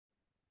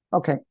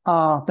Okay,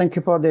 thank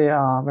you for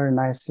the very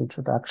nice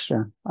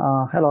introduction.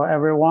 Hello,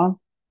 everyone.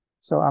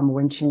 So I'm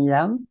WenQing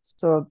Yang.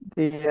 So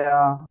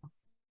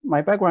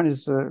my background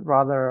is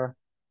rather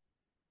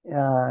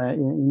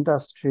in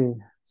industry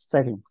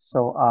setting.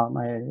 So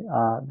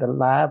the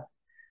lab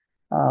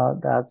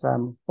that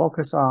I'm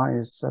focused on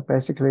is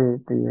basically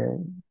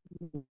the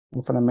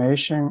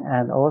inflammation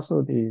and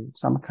also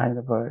some kind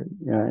of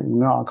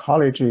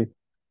immuno-oncology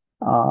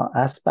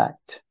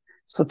aspect.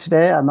 So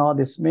today I know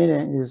this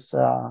meeting is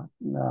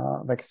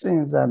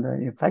vaccines and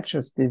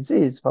infectious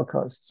disease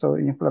focused. So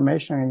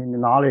inflammation and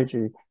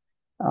immunology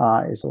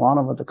is one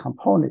of the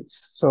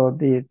components. So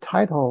the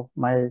title of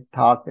my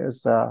talk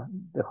is the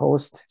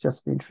host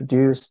just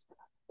introduced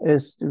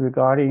is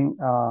regarding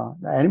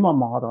the animal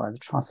model and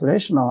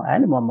translational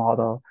animal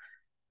model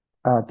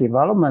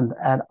development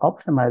and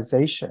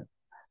optimization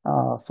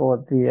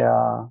for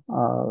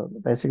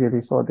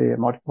basically for the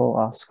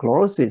multiple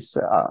sclerosis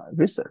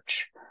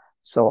research.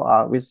 So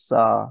with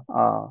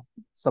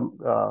some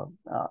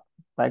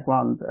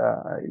background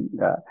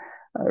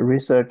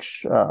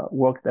research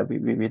work that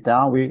we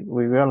done,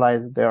 we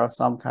realized there are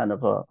some kind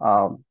of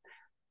a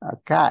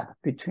gap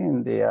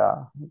between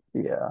the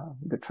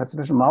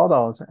translation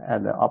models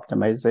and the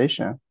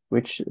optimization,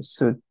 which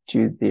suit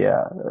to the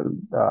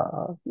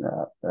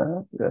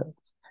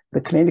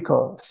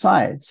clinical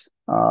science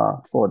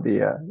for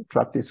the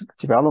drug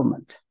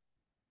development.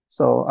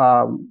 So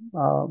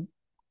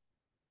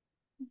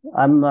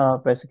I'm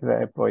basically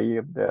an employee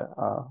of the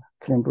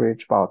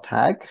ClinBridge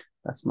Biotech.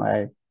 That's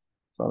my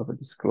sort of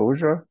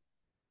disclosure.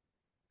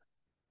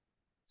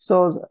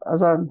 So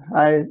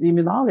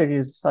immunology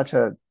is such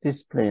a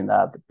discipline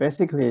that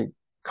basically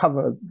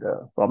covered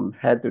from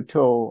head to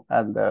toe,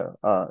 and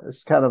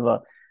it's kind of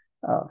a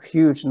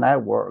huge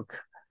network.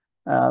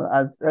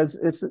 As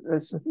it's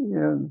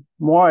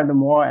more and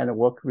more, and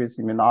work with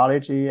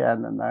immunology,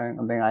 and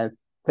then I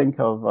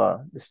think of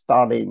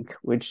Starlink,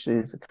 which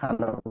is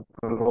kind of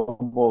a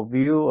global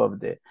view of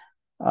the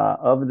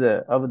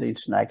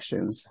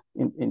interactions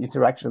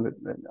interaction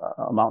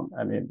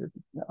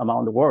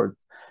among the world.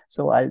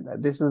 So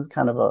this is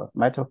kind of a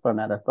metaphor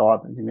that I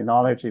thought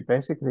immunology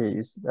basically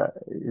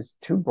is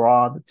too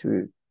broad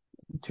to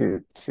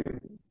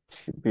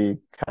be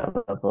kind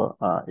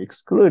of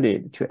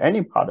excluded to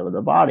any part of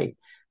the body,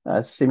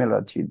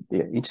 similar to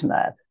the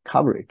internet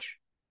coverage.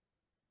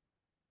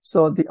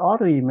 So the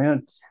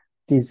autoimmune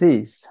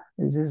disease,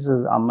 this is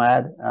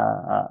unmet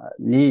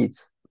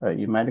needs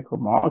in medical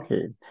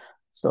market.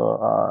 So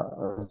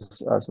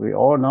as we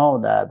all know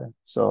that,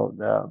 so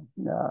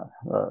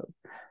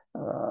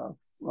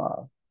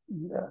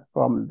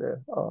from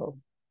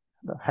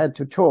the head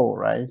to toe,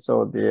 right?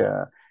 So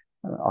the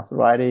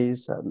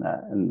arthritis and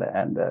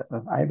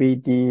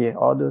IBD,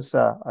 all those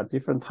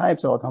different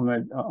types of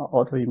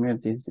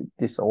autoimmune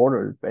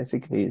disorders,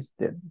 basically is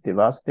the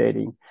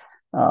devastating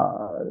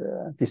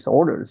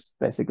disorders,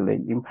 basically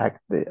impact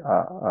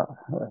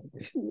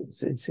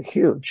it's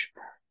huge.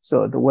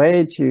 So the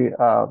way to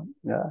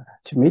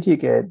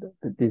mitigate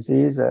the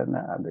disease and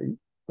the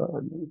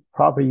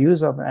proper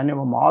use of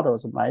animal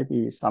models might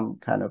be some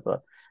kind of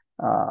a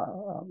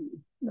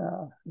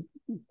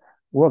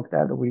work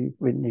that we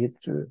need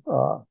to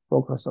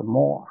focus on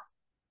more.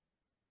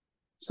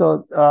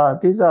 So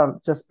these are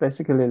just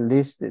basically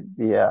listed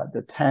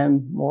the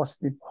 10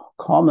 most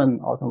common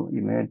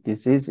autoimmune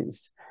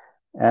diseases,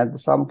 and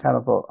some kind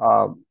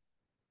of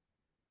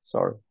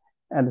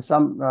and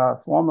some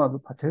form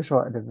of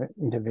potential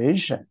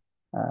intervention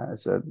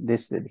is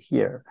listed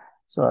here.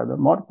 So the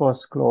multiple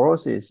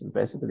sclerosis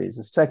basically is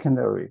a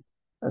secondary,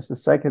 as the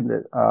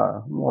second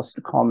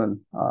most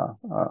common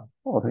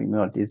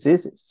autoimmune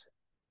diseases.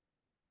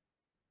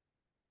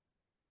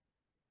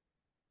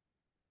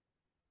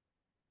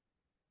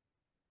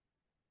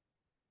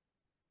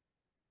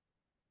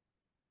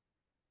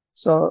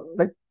 So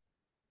let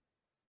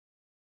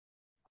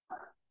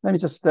me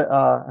just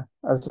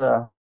as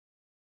a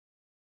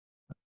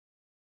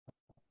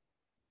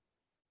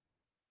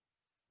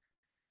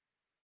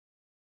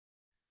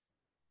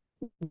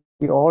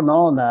you all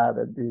know that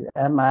the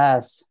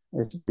MS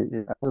is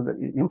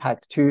the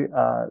impact to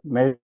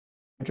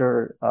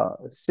major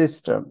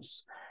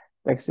systems,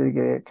 basically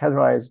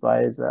categorized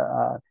by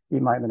the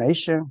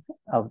demyelination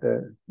of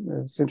the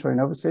central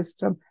nervous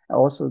system, and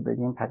also the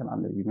impact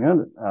on the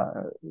immune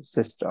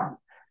system.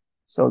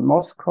 So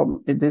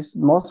this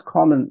most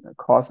common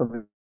cause of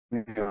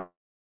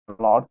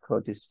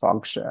neurological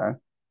dysfunction,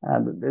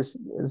 and this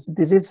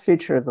disease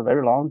features a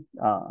very long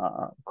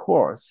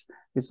course.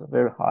 It's a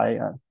very high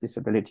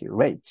disability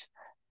rate.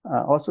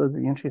 Also, the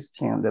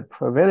interesting, the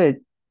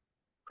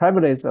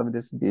prevalence of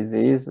this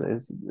disease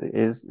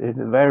is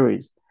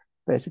varies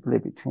basically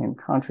between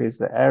countries,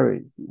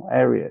 areas,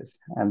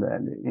 and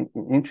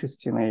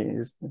interestingly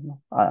is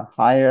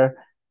higher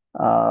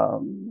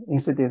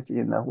incidence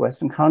in the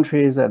Western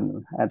countries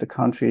and the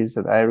countries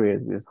and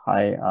areas with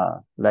high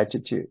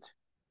latitude.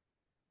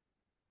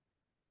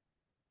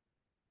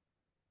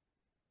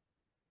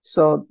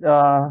 So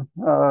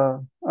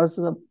as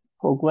the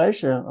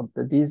progression of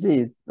the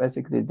disease,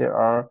 basically there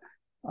are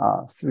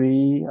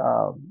three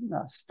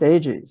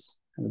stages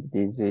of the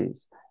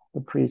disease: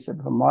 the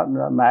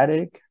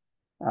pre-symptomatic,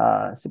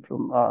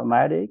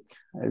 symptomatic,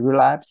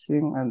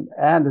 relapsing,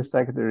 and the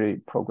secondary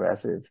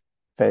progressive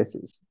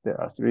phases. There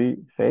are three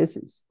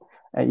phases,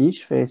 and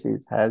each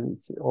phase has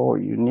its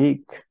own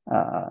unique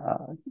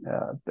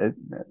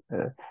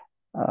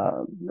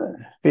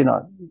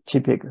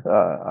phenotypic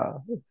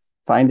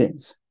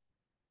findings.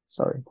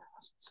 Sorry.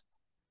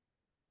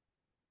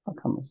 How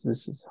come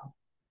this is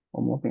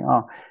moving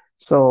on?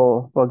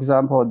 So, for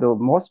example,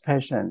 most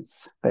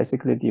patients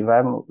basically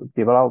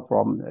develop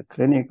from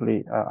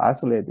clinically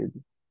isolated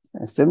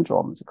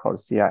syndromes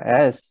called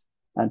CIS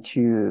and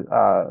to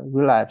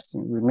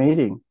relapsing,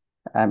 remitting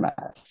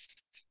MS.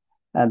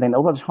 And then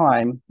over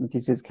time, the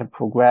disease can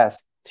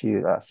progress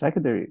to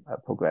secondary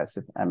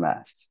progressive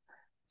MS.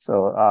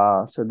 So,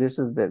 so this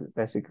is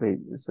basically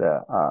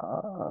the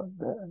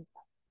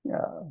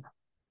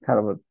kind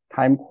of a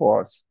time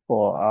course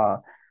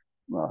for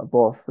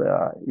both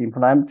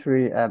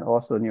inflammatory and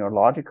also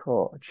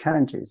neurological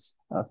changes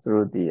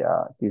through the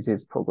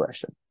disease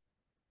progression.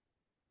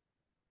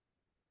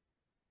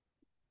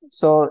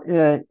 So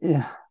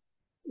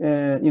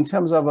in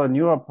terms of a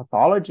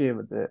neuropathology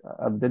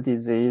of the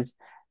disease,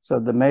 so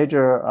the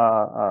major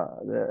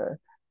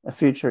the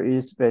feature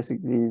is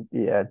basically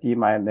the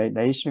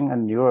demyelination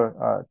and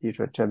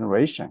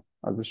neurodegeneration,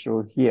 as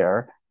shown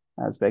here.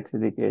 As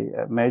basically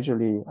a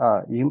majorly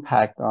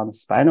impact on the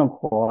spinal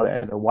cord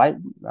and the white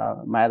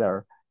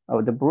matter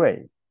of the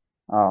brain.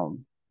 How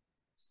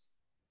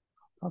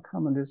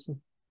come this is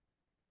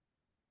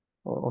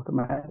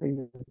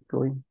automatically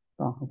going?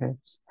 Oh, okay.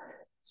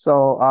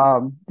 So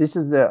this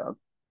is the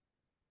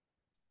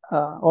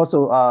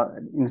also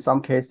in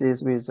some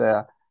cases with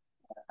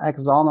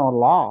axonal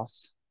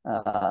loss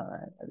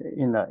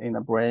in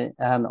the brain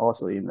and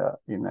also in the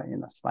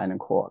spinal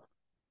cord.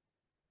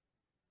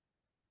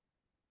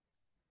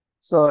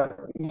 So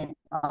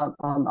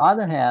on the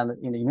other hand,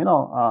 in the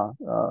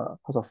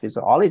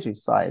immunophysiology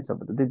side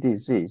of the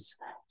disease,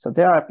 so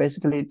there are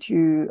basically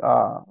two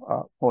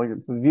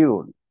points of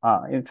view.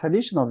 In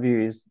traditional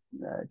views,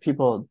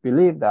 people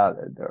believe that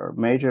they're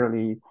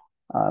mainly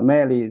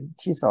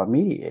T-cell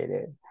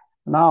mediated.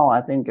 Now,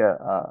 I think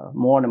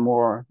more and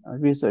more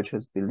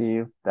researchers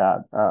believe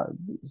that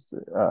this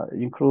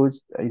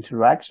includes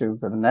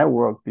interactions and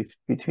network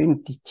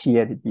between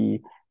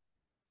TADB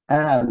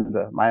and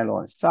the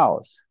myelin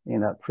cells in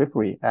the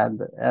periphery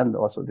and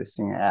also the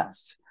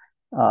CNS.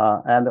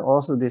 And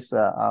also this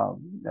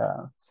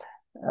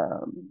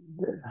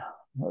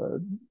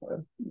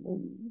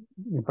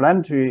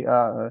inflammatory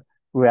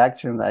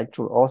reaction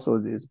actually also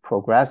is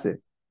progressive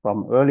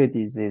from early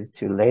disease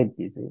to late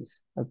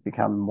disease. It's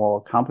become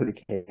more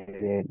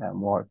complicated and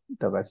more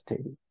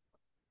devastating.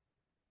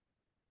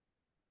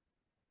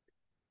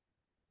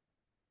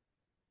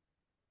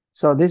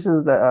 So this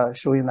is the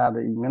showing that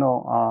the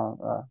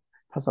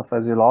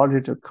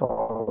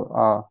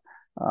pathophysiological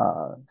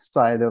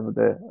side of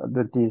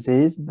the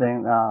disease.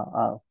 Then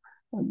now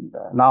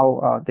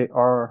there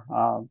are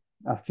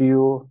a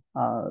few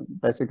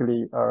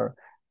basically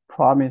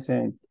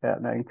promising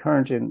and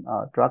encouraging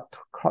drug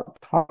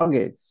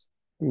targets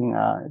being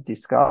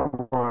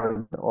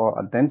discovered or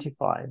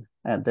identified,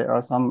 and there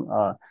are some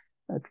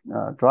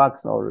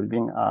drugs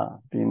already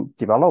being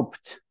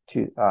developed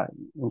to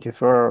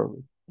interfere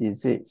with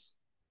disease.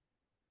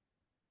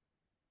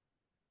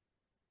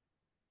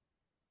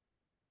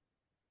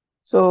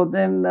 So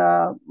then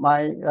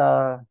my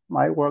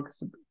work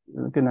is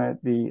going to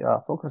be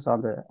focused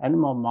on the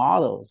animal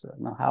models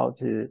and how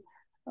to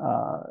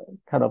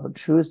kind of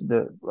choose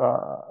the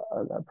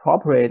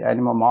appropriate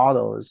animal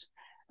models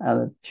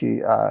and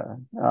to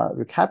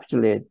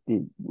recapitulate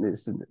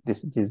this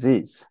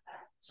disease.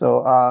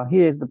 So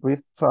here is the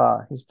brief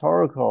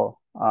historical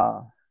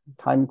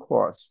time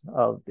course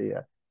of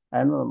the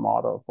animal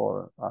model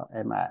for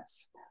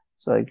MS.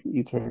 So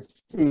you can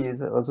see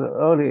as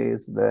early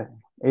as the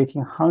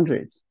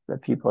 1800s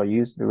that people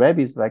used the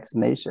rabies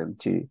vaccination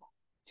to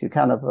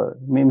kind of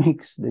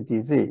mimic the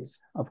disease.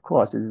 Of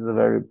course, it is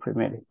very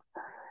primitive.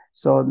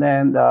 So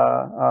then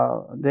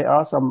there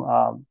are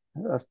some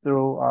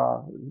through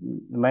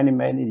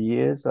many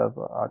years of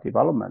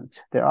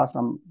development, there are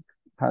some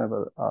kind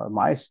of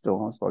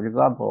milestones. For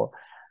example,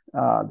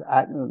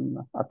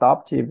 the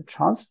adoptive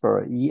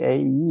transfer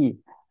EAE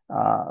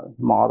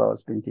model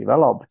has been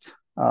developed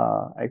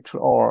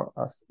actually or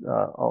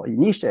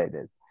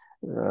initiated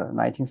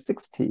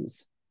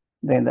 1960s.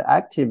 Then the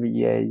active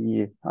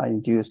EAE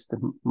induced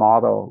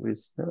model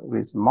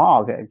with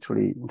MOG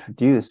actually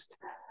introduced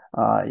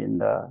in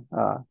the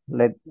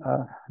late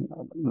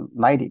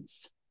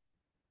 90s.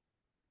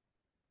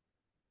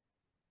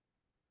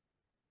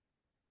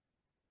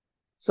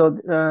 So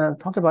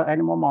talking about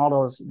animal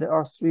models, there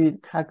are three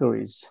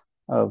categories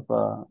of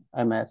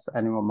MS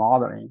animal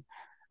modeling.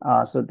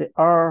 So they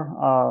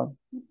are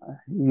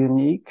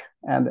unique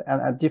and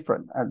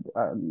different.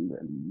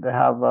 They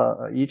have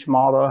each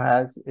model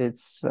has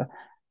its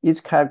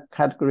each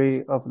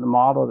category of the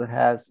model that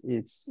has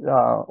its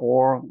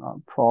or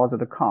pros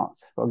and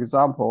cons. For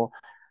example,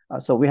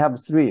 So we have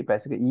three,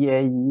 basically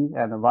EAE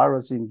and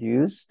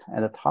virus-induced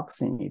and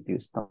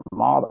toxin-induced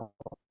model.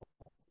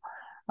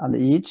 And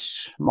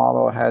each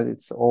model has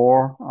its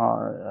own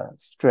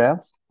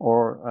strengths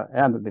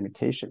and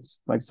limitations.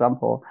 For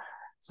example,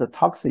 the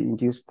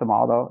toxin-induced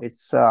model,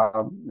 its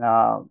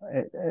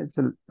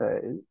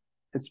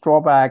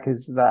drawback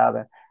is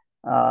that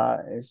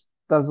it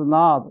does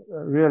not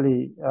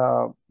really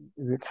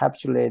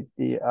recapitulate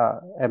the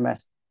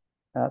MS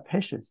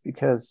patients,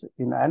 because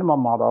in the animal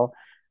model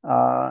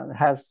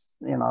has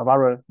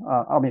viral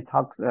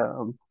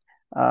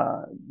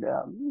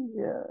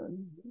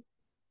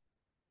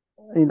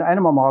in the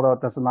animal model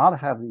does not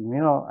have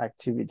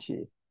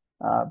immunoactivity,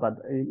 but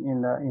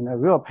in the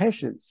real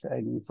patients,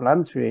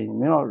 inflammatory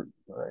immune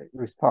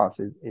response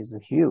is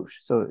huge.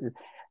 So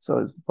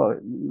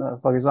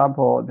for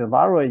example, the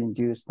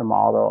viral-induced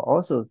model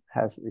also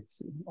has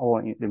its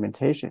own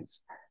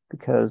limitations,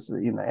 because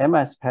in the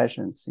MS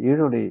patients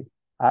usually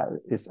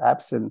is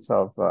absence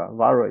of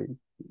viral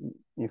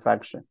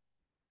infection.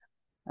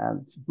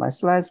 And my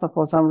slides are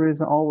for some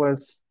reason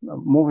always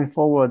moving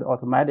forward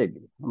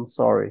automatically. I'm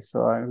sorry,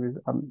 so I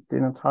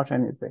didn't touch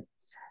anything.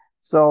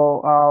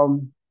 So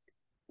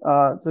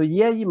the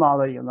EAE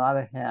model, on the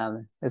other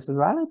hand, is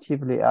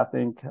relatively, I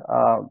think,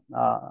 I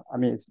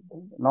mean,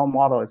 no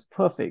model is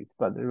perfect,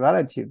 but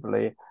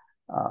relatively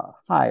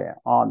high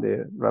on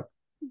the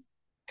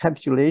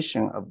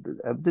recapitulation of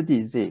the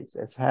disease.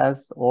 It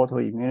has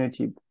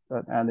autoimmunity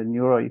and the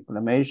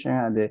neuroinflammation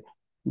and the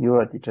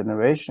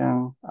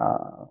neurodegeneration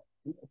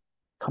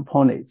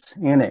components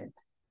in it.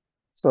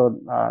 So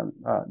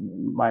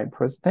my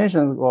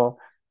presentation will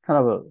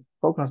kind of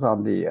focus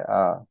on the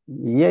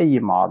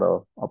EAE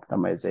model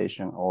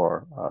optimization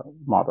or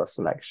model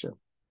selection.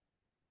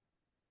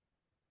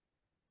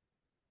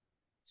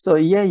 So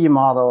EAE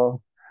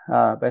model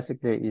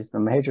basically is the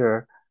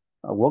major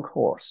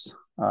workhorse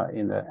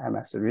in the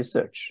MS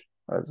research.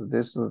 So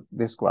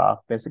this graph,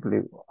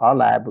 basically our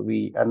lab,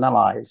 we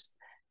analyzed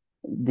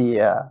the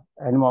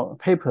animal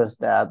papers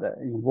that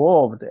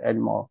involved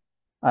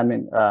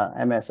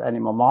MS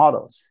animal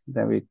models.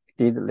 Then we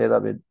did a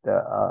little bit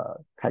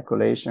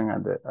calculation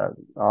and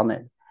on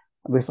it.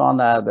 We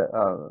found that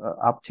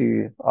up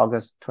to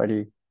August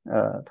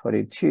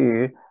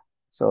 2022,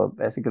 so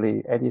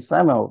basically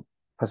 87%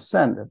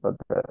 of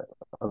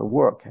the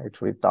work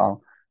actually done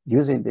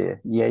using the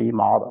EAE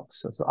model.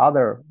 So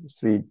other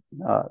three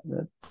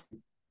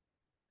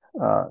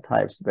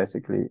types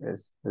basically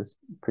is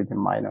pretty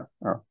minor.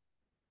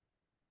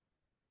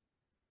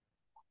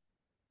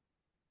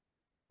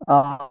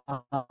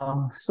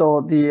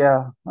 So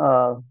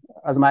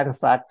as a matter of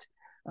fact,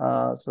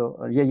 so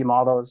EAE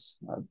models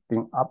have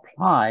been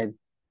applied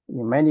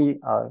in many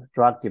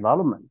drug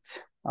development.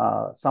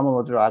 Some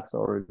of the drugs are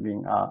already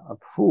being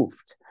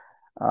approved.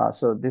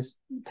 So this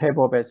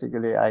table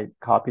basically I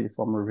copied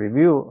from a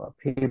review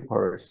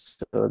papers.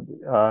 So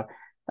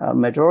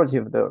majority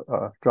of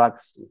the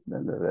drugs,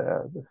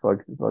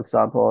 for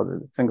example,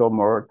 the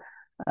fingolimod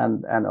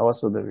and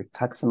also the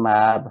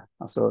rituximab.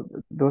 So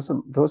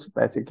those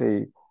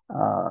basically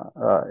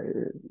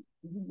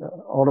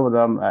all of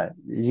them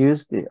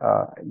use the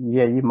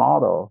EAE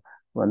model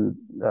when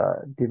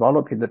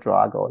developing the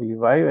drug or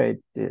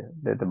evaluate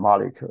the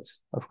molecules.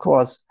 Of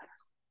course,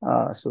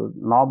 so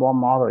not one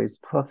model is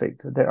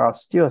perfect. There are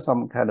still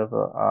some kind of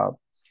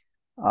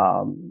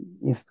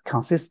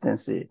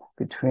inconsistency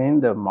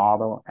between the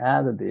model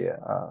and the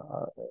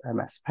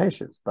MS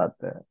patients, but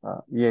the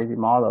EAE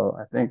model,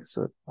 I think,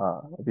 should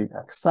be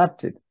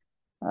accepted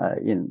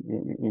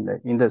in the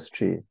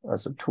industry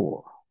as a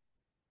tool.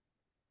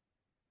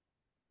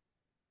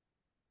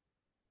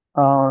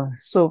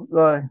 So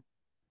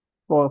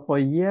for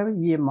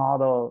EAE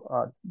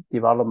model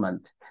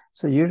development,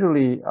 so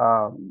usually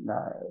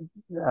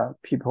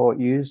people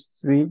use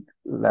three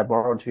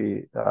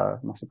laboratory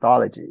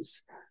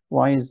methodologies.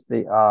 One is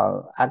the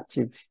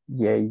active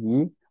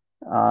EAE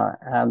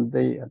and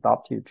the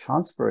adaptive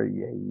transfer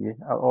EAE,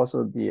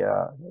 also the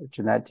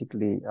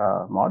genetically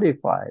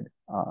modified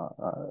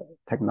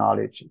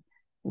technology,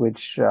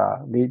 which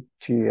lead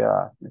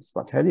to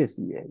spontaneous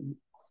EAE.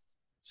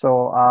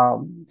 So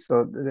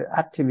the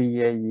active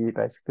EAE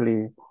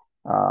basically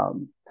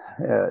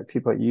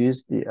people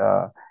use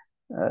the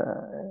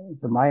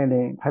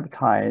myelin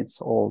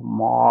peptides or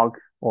MOG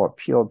or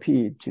POP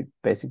to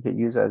basically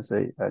use as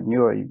a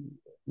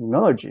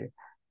neuroimmunology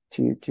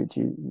to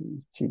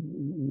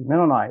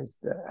immunize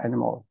the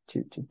animal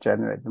to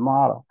generate the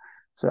model.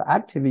 So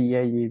active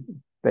EAE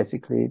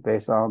basically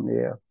based on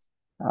the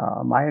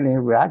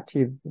myelin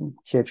reactive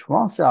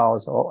Th1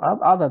 cells or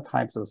other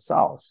types of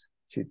cells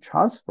to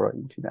transfer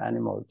into the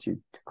animal to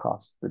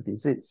cause the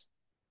disease.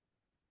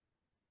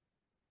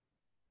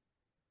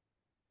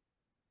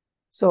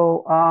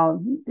 So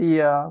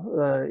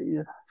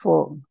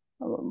for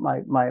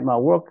my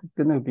work is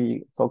going to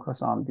be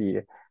focused on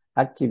the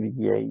active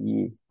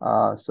EAE.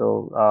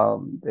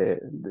 The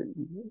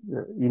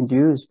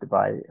induced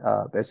by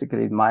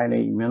basically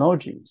myelin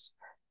immunogenes.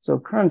 So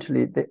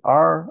currently there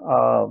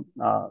are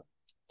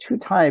two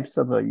types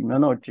of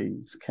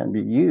immunogenes can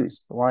be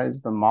used. One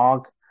is the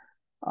MOG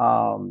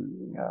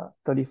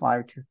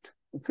 35 to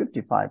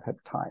 55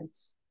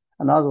 peptides.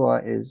 Another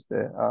one is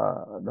the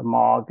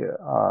MOG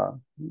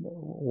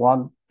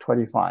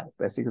 125,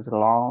 basically it's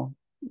long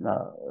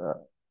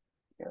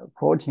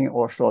protein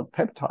or short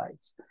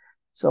peptides.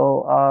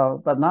 So,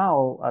 but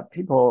now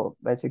people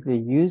basically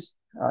use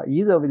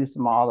either of this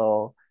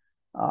model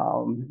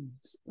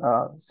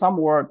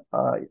somewhat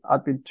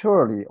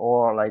arbitrarily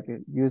or like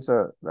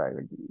user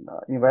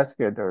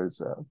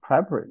investigators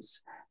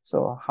preference.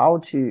 So how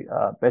to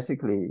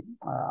basically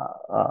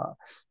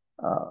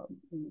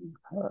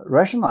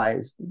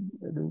rationalize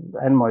the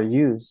animal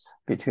use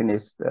between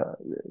these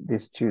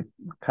two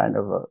kind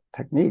of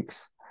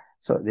techniques.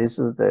 So this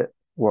is the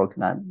work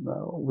that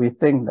we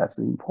think that's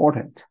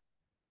important.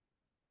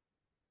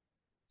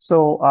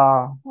 So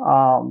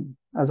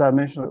as I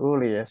mentioned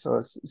earlier,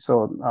 so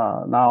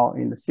now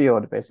in the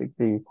field,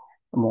 basically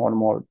more and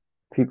more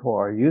people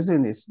are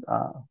using this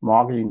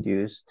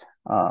MOG-induced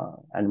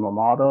animal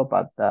model,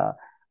 but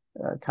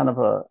kind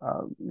of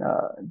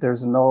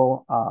there's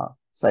no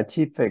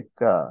scientific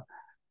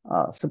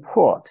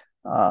support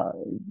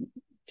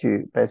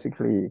to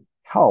basically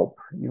help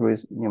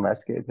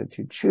investigators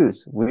to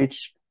choose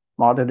which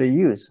model to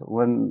use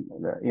when,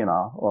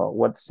 or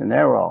what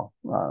scenario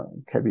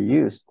can be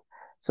used.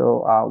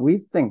 So we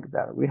think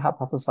that we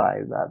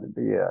hypothesize that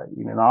the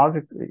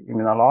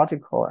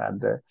immunological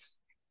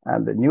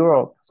and the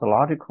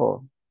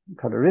neuropathological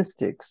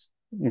characteristics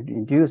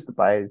induced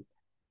by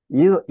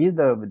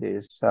either of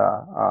these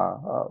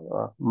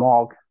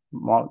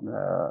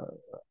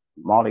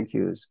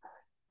molecules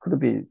could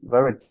be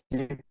very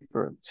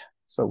different.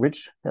 So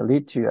which can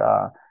lead to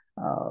a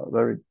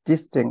very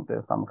distinct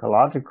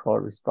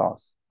pharmacological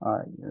response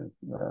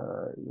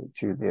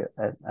to the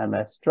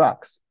MS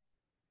drugs.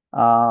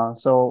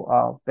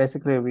 So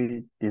basically,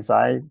 we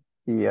designed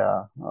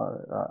the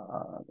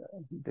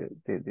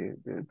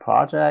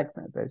project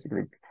and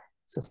basically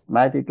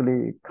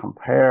systematically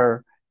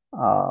compare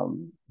a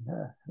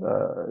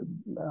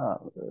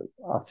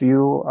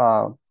few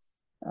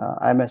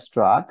MS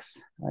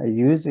drugs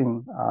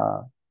using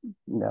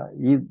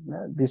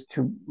these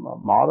two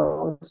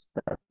models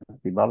that are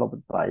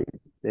developed by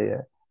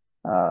the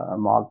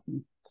MOG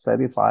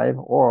 35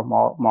 or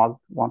MOG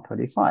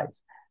 125.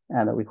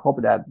 And we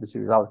hope that this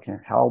result can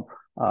help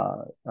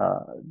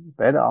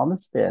better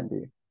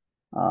understanding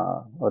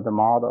of the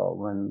model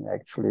when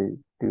actually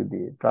do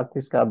the drug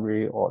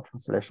discovery or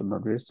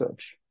translational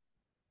research.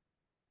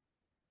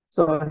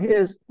 So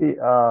here's the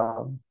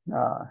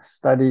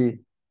study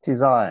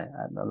design.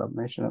 And I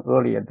mentioned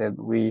earlier that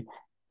we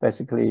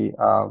basically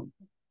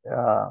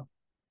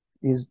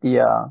use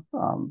the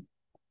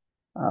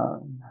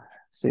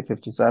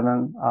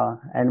C57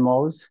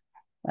 animals,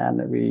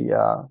 and we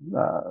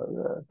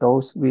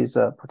dose with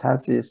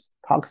potassium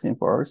toxin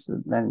first.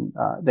 Then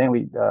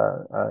we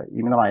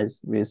immunize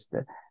with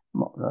the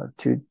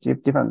two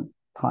different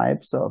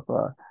types of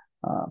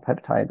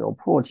peptide or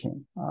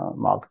protein,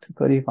 MOG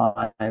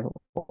 35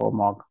 or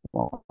MOG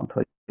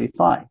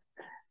 125.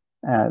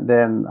 And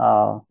then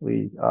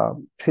we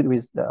treat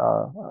with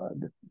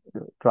the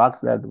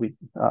drugs that we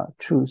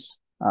choose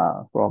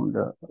from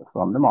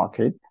the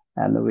market,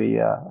 and we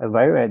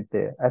evaluate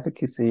the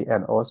efficacy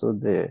and also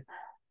the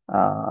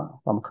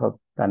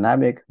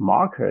pharmacodynamic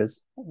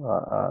markers,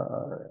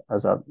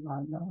 as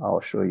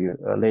I'll show you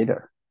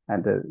later,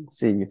 and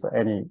see if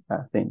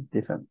anything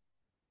different.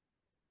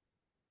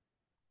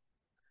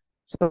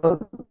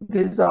 So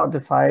these are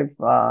the 5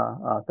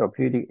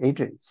 therapeutic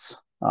agents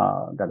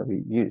that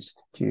we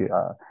used to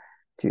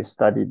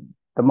study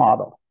the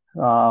model.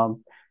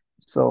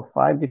 So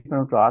 5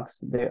 different drugs.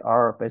 There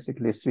are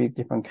basically 3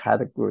 different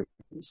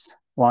categories.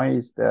 One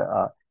is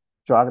the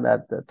drug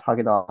that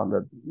target on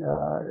the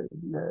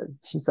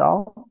T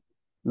cell.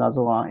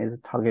 Another one is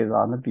targeted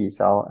on the B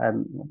cell,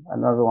 and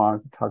another one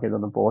is targeted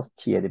on both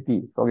T and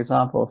B. For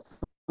example,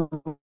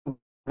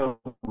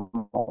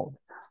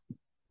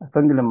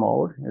 fungal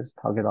mode is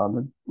targeted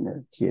on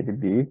the T and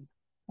B,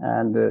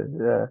 and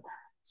the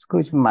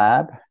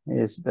scutamab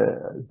is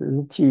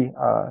the T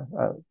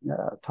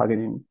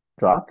targeting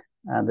drug,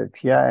 and the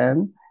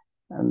PRN,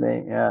 and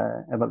the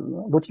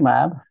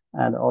evolutimab,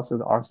 and also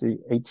the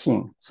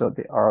RC18. So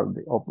they are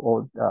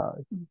all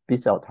B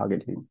cell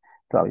targeting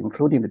drug,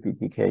 including the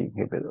BTK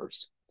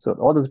inhibitors. So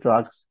all those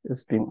drugs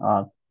is being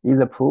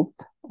either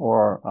approved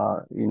or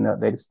in a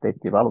late stage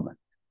development.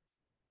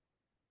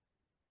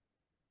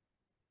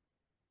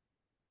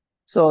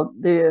 So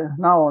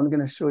now I'm going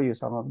to show you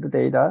some of the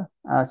data.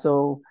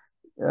 So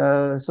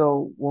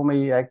when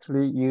we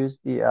actually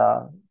use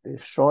the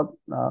short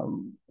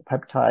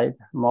peptide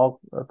MOG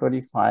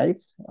 35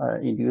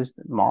 induced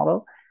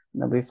model,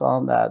 and we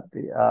found that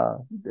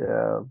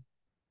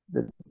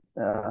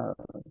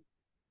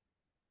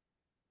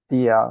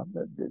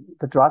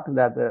the drugs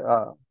that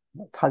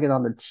target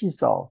on the T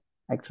cell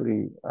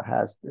actually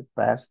has the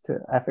best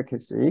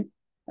efficacy,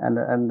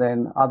 and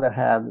then other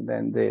hand,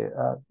 then the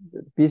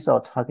B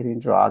cell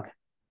targeting drug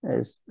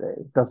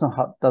does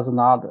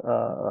not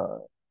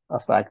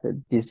affect the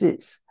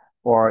disease,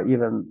 or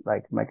even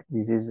like make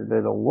disease a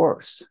little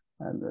worse.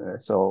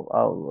 And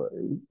so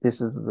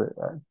this is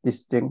the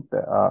distinct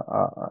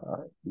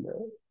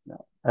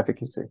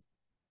efficacy.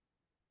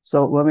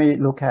 So when we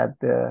look at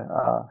the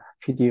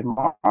PD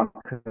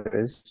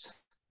markers,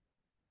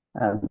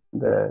 and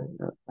the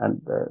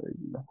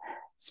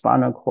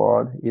spinal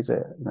cord is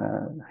a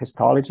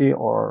histology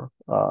or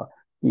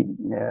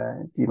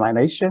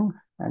demyelination,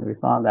 and we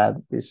found that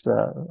this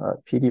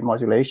PD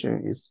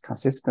modulation is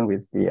consistent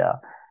with the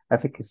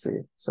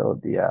efficacy. So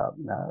the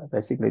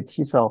basically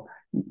T cell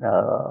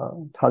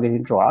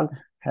targeting drug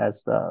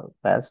has the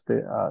best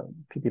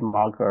PD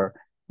marker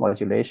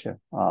modulation,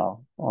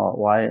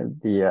 while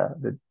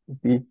the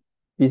B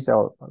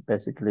cell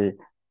basically,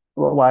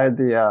 while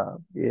the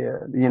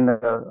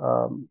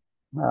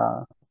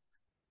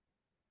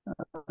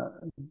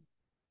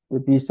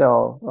B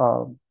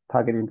cell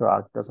targeting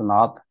drug does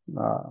not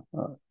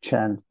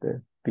change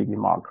the PD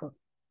marker.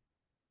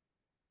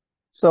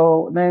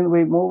 So then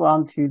we move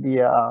on to the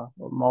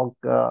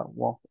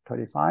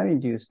MOG135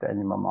 induced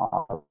animal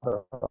model.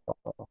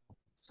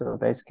 So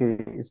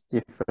basically, it's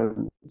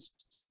different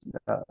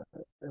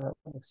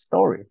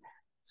story.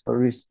 So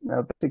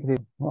basically,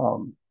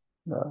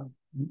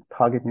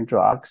 targeting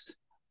drugs,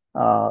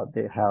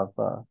 they have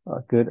a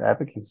good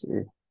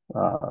efficacy.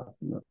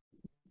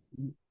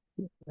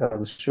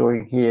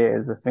 Showing here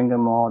is a finger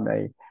mode,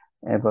 they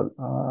have a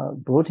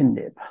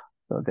brutinib.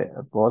 So they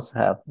both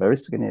have very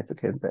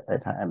significant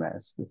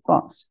anti-MS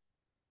response.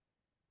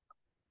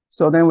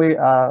 So then we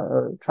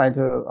try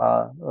to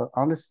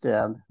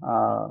understand,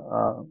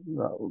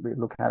 we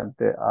look at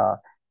the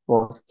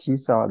both T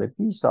cell and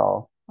B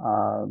cell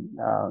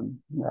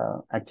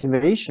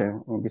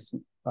activation in this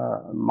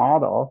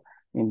model.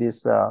 In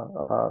this,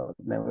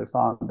 then we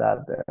found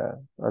that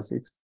as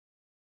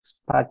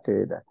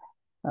expected,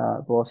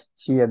 both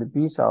T and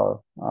B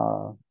cell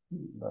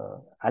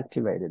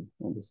activated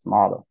in this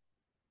model.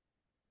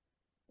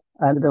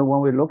 And then when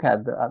we look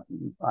at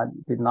I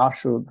did not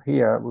show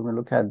here, when we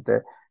look at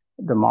the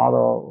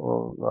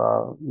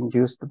model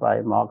induced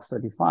by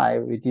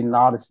MOG35, we did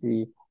not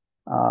see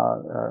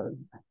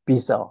B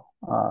cell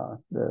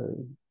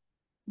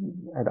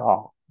at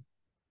all.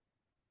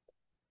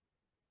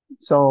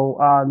 So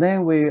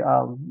then we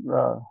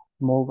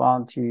move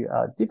on to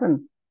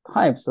different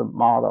types of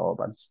model,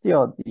 but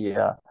still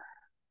the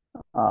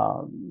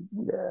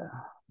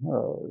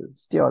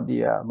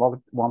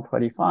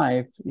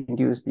MOG125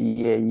 induced the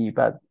EAE,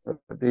 but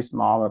this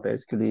model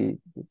basically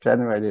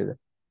generated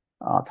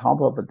on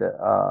top of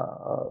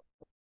the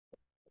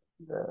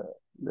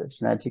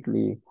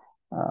genetically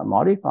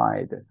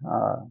modified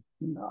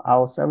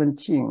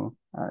IL-17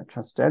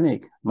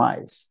 transgenic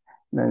mice.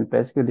 Then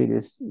basically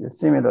this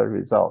similar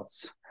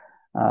results,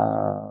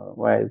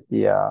 whereas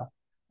the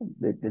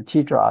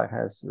T drug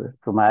has a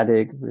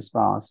dramatic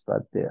response,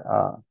 but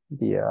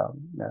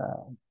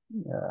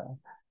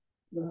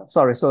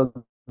so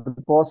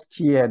both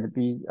T and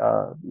B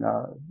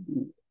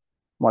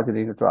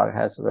modulated drug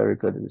has a very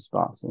good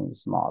response in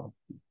this model.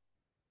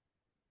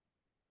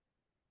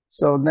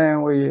 So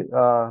then we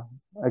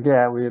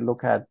again we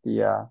look at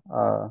the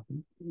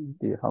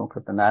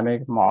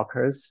pharmacodynamic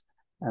markers,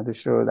 and to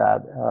show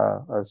that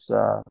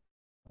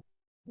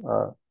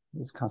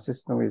is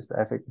consistent with the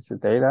efficacy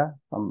data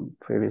from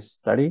previous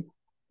study.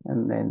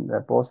 And then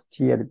both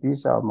T and B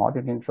cell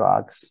modulating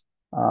drugs,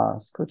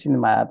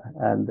 scotinumab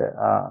and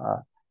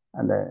the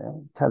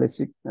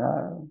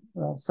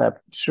telicicept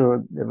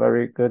showed a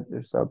very good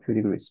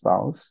therapeutic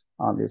response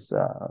on this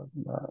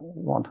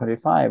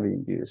 125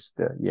 induced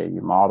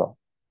EAE model.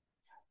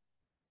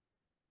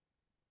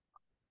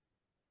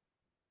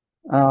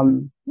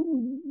 Then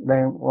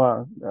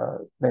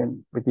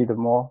we did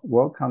more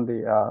work on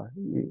the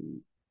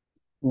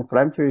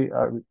inflammatory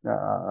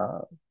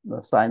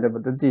side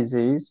of the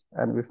disease,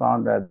 and we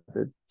found that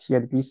the T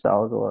and B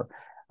cells were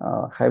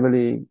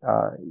heavily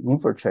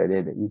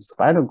infiltrated in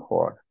spinal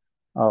cord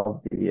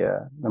of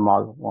the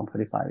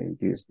MOG125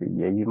 induced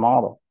EAE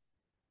model.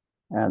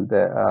 And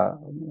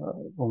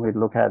when we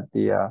look at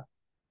the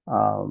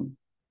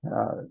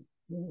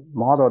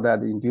model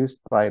that induced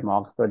by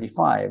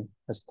MOG35,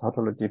 it's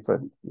totally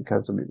different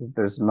because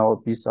there's no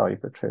B cell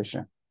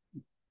infiltration.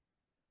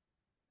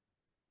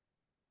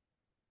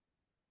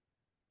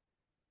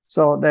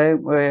 So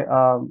then we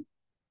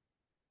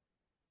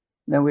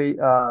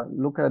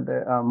look at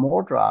the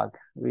more drug.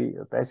 We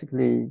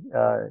basically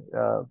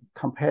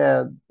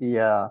compare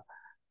the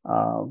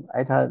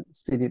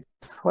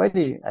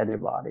anti-CD20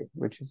 antibody,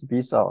 which is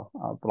B cell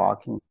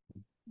blocking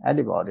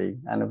antibody,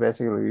 and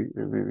basically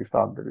we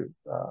found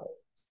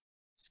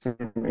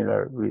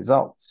similar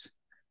results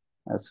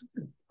as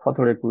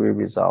totally agree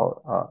with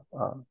our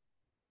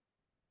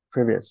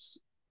previous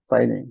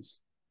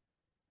findings.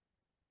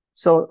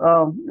 So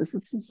this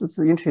is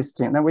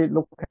interesting. Then we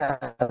look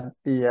at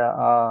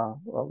the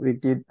we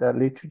did the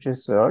literature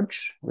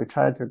search. We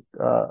tried to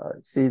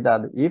see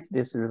that if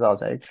these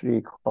results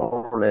actually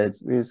correlate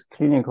with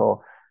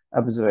clinical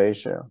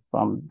observation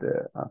from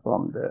the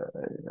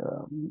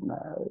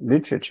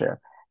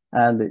literature,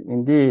 And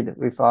indeed,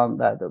 we found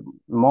that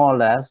more or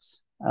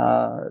less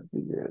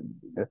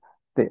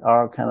they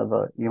are kind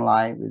of in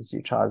line with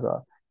each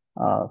other.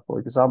 For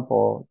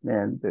example,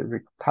 in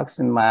the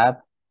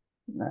rituximab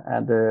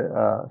and the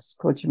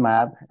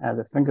scotumab and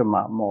the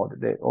fingermab mode,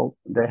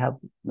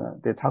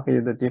 they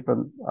target the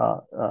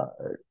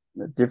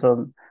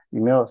different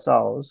immune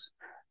cells,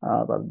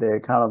 but they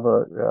kind of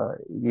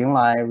in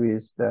line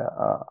with the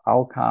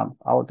outcome.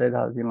 Our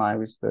data is in line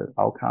with the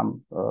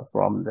outcome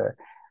from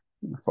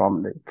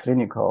the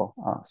clinical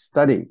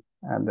study,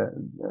 and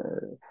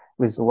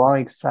with one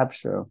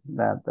exception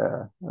that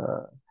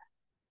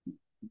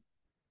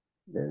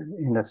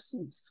in the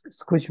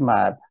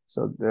scotumab,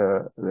 so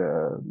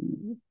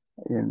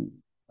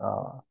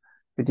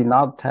we did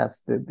not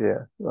test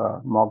the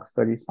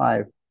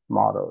MOG35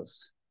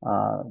 models,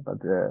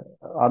 but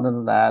other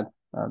than that,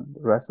 the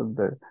rest of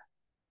the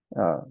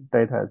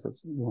data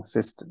is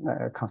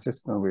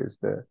consistent with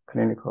the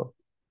clinical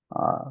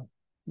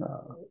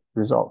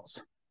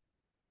results.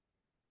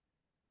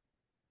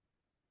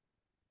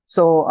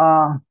 So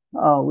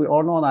we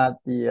all know that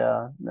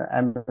the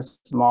MS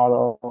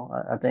model,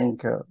 I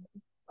think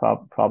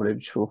probably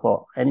true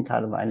for any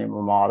kind of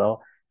animal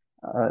model.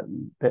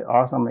 There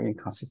are some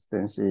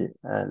inconsistency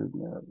and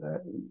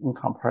in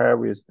compare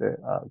with the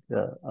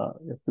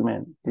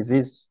human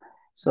disease.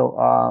 So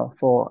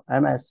for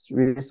MS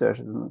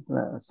research,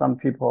 some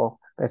people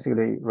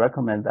basically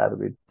recommend that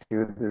we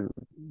do the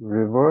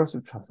reverse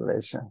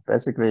translation.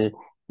 Basically,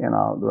 you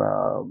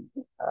know,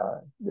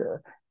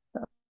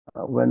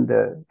 when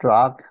the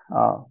drug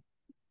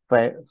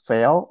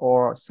fail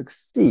or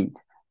succeed,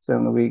 so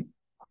we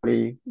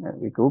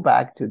go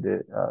back to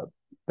the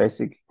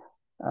basic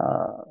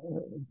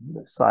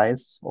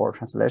science or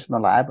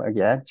translational lab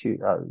again to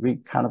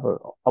kind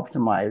of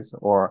optimize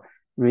or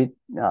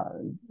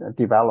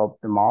develop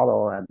the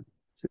model and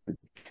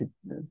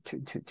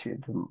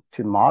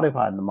to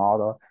modify the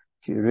model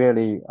to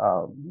really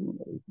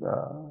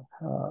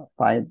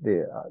find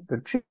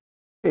the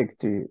trick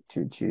to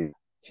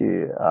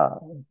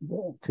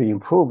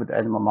improve the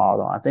animal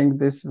model. I think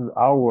this is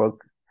our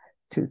work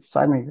to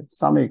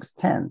some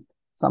extent,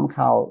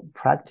 somehow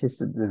practice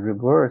the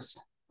reverse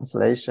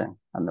translation.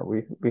 And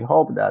we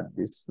hope that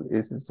this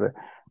is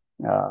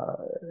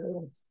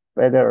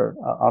better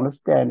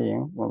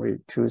understanding when we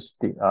choose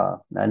the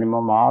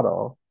animal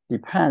model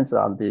depends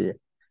on the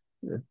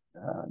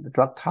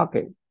drug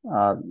target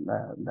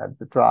that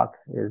the drug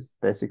is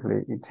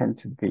basically intended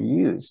to be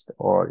used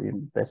or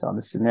based on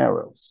the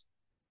scenarios.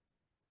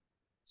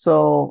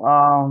 So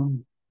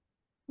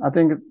I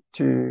think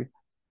to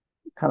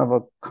kind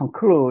of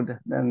conclude,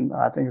 then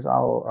I think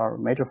our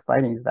major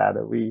findings that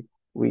we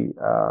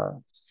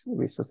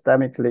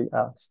systemically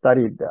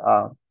studied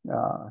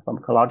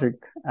pharmacologic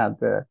and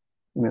the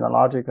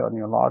immunological,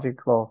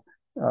 neurological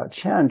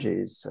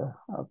changes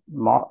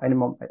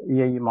animal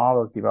EAE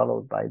models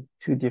developed by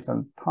two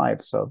different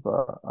types of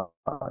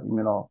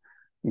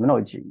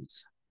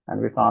immunogenes,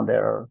 and we found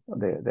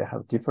they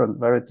have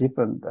very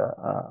different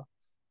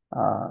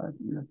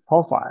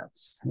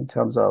profiles in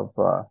terms of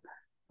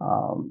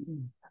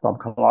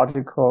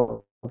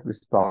pharmacological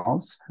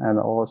response and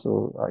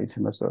also in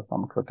terms of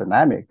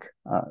pharmacodynamic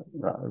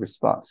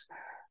response.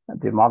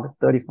 The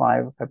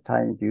MOG35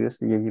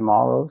 peptide-induced EAE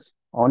models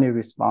only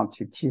respond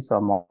to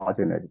T-cell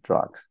modulated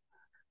drugs.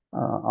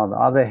 On the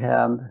other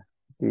hand,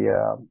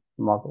 the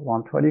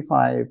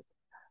MOG125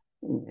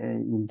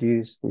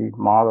 induced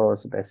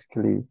models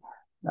basically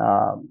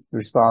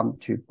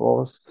respond to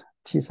both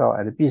T-cell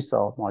and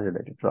B-cell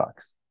modulated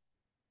drugs.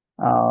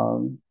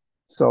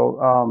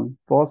 So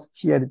both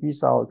T and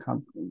B-cell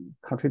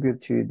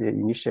contribute to the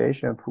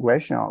initiation and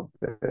progression of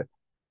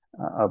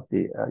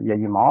the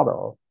EAE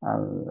model.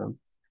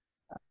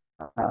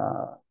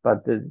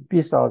 But the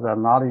B-cells are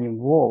not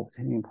involved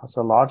in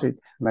pathologic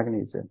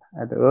mechanism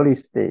at the early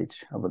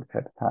stage of the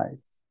peptide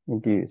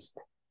induced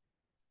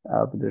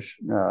of the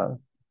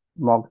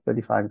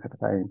MOG35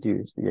 peptide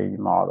induced EAE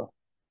model.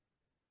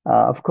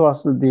 Of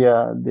course,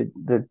 the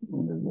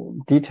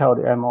detailed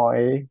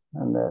MOA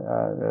and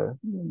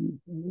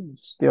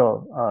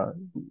still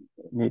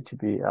need to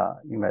be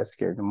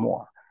investigated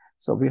more.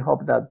 So we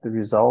hope that the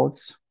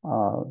results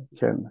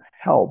can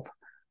help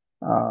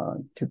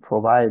to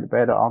provide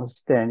better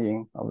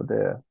understanding of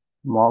the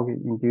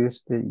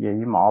MOG-induced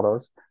EAE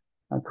models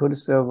and could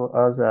serve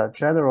as a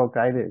general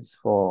guidance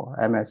for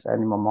MS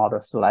animal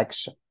model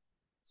selection.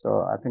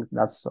 So I think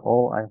that's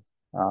all I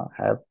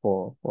have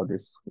for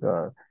this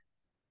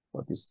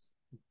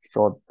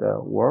short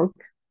work.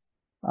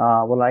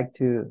 I would like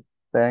to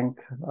thank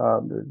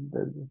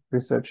the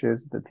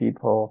researchers, the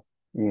people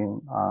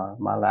in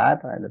my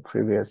lab and the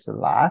previous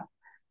lab,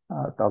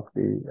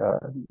 Dr.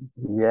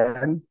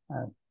 Yan,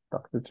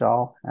 Dr.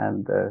 Zhao,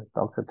 and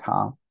Dr.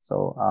 Tang.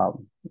 So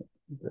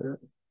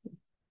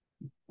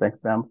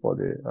thank them for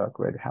the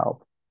great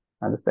help.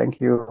 And thank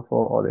you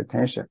for all the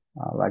attention.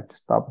 I'd like to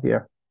stop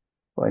here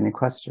for any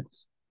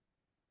questions.